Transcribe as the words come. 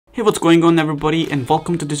Hey, what's going on everybody, and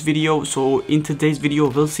welcome to this video. So in today's video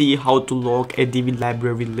we'll see how to log a Divi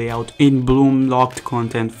library layout in Bloom locked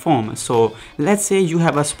content form. So let's say you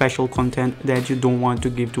have a special content that you don't want to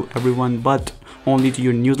give to everyone but only to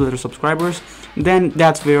your newsletter subscribers. Then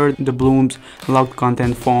that's where the Bloom's locked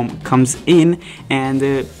content form comes in.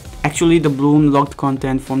 And actually, the Bloom locked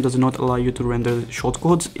content form does not allow you to render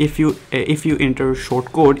shortcodes. If you enter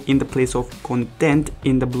shortcode in the place of content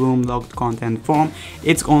in the Bloom locked content form,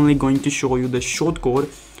 it's only going to show you the shortcode,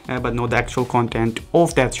 but not the actual content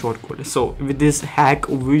of that shortcode. So with this hack,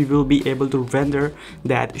 we will be able to render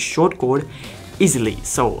that shortcode easily.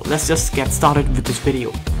 So let's just get started with this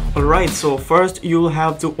video. Alright, so first you'll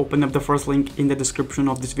have to open up the first link in the description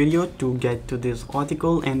of this video to get to this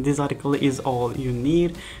article, and this article is all you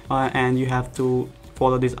need, and you have to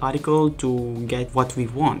follow this article to get what we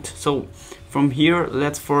want. So from here,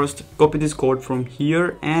 let's first copy this code from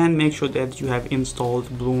here and make sure that you have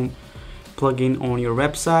installed Bloom plugin on your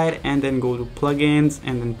website, and then go to plugins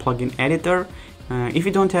and then plugin editor. If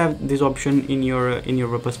you don't have this option in your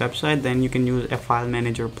WordPress website, then you can use a file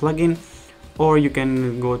manager plugin, or you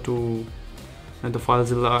can go to the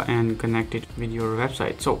FileZilla and connect it with your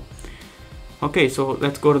website. So okay, so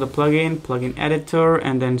let's go to the plugin editor,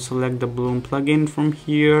 and then select the Bloom plugin from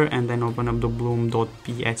here, and then open up the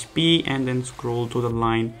bloom.php and then scroll to the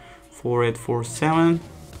line 4847.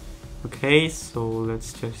 okay, so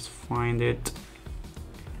let's just find it,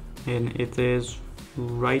 and it is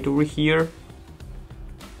right over here,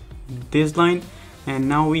 this line. And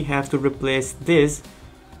now we have to replace this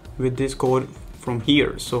with this code from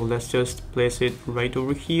here. So let's just place it right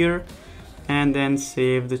over here and then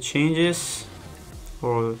save the changes,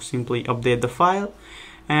 or simply update the file.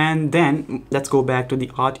 And then let's go back to the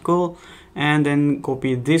article and then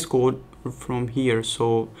copy this code from here.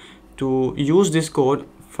 So to use this code,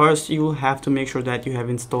 first you will have to make sure that you have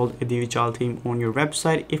installed a Divi child theme on your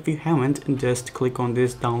website. If you haven't, just click on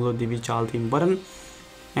this download Divi child theme button,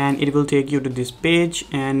 and it will take you to this page.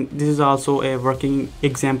 And this is also a working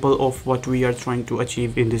example of what we are trying to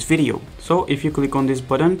achieve in this video. So if you click on this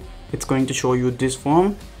button, it's going to show you this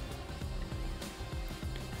form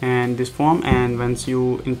and this form. And once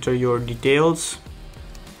you enter your details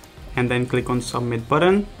and then click on submit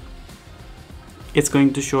button, it's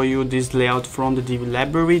going to show you this layout from the Divi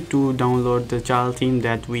library to download the child theme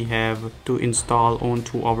that we have to install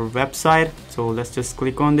onto our website. So let's just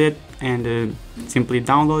click on it and simply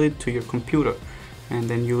download it to your computer, and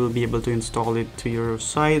then you will be able to install it to your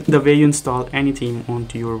site the way you install any theme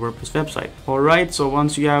onto your WordPress website. Alright, so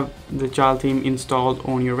once you have the child theme installed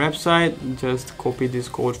on your website, just copy this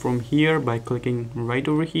code from here by clicking right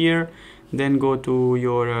over here. Then go to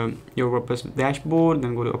your WordPress dashboard,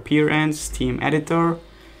 then go to appearance, theme editor,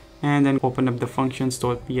 and then open up the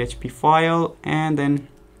functions.php file, and then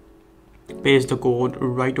paste the code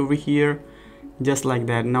right over here, just like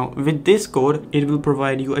that. Now with this code, it will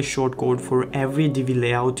provide you a shortcode for every Divi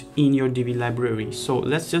layout in your Divi library. So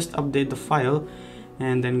let's just update the file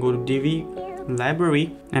and then go to Divi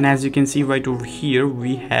library, and as you can see right over here,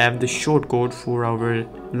 we have the shortcode for our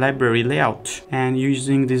library layout. And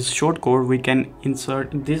using this shortcode, we can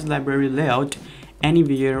insert this library layout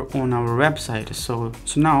anywhere on our website. So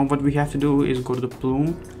now what we have to do is go to the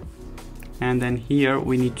Bloom, and then here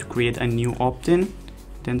we need to create a new opt-in.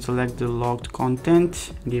 Then select the logged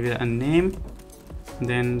content, give it a name,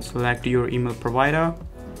 then select your email provider,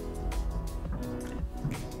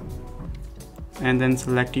 and then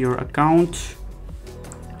select your account,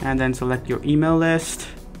 and then select your email list,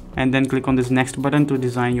 and then click on this next button to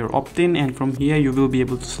design your opt-in. And from here you will be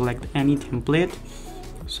able to select any template.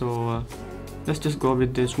 So let's just go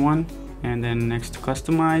with this one, and then next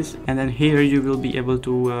customize, and then here you will be able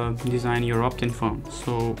to design your opt-in form.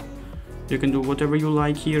 So you can do whatever you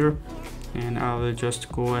like here, and I will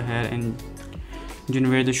just go ahead and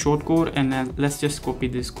generate the shortcode. And let's just copy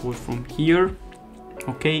this code from here.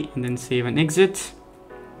 Okay, and then save and exit.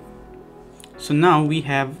 So now we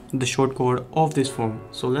have the shortcode of this form.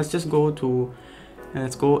 So let's go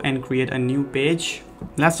and create a new page.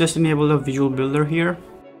 Let's just enable the visual builder here,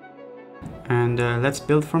 and let's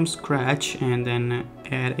build from scratch, and then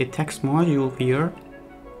add a text module here,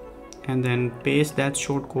 and then paste that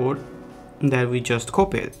shortcode that we just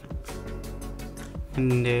copied.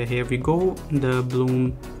 And here we go, the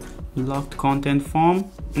Bloom locked content form.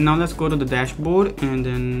 Now let's go to the dashboard and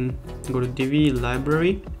then go to Divi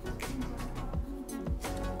library,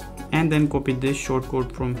 and then copy this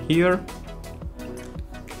shortcode from here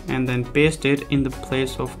and then paste it in the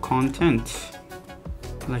place of content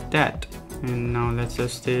like that. And now let's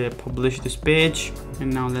just publish this page,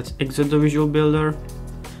 and now let's exit the visual builder.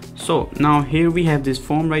 So now here we have this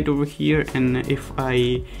form right over here, and if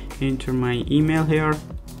I enter my email here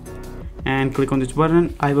and click on this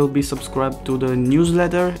button, I will be subscribed to the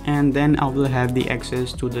newsletter, and then I will have the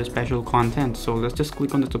access to the special content. So let's just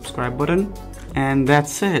click on the subscribe button, and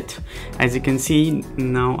that's it. As you can see,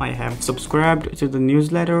 now I have subscribed to the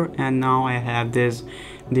newsletter, and now I have this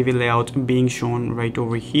Divi layout being shown right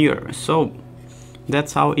over here. So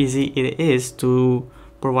that's how easy it is to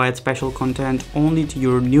provide special content only to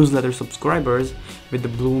your newsletter subscribers with the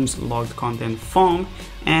Bloom's logged content form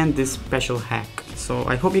and this special hack. So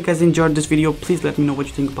I hope you guys enjoyed this video. Please let me know what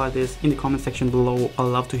you think about this in the comment section below. I'd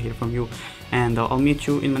love to hear from you, and I'll meet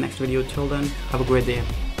you in my next video. Till then, have a great day.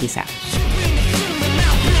 Peace out.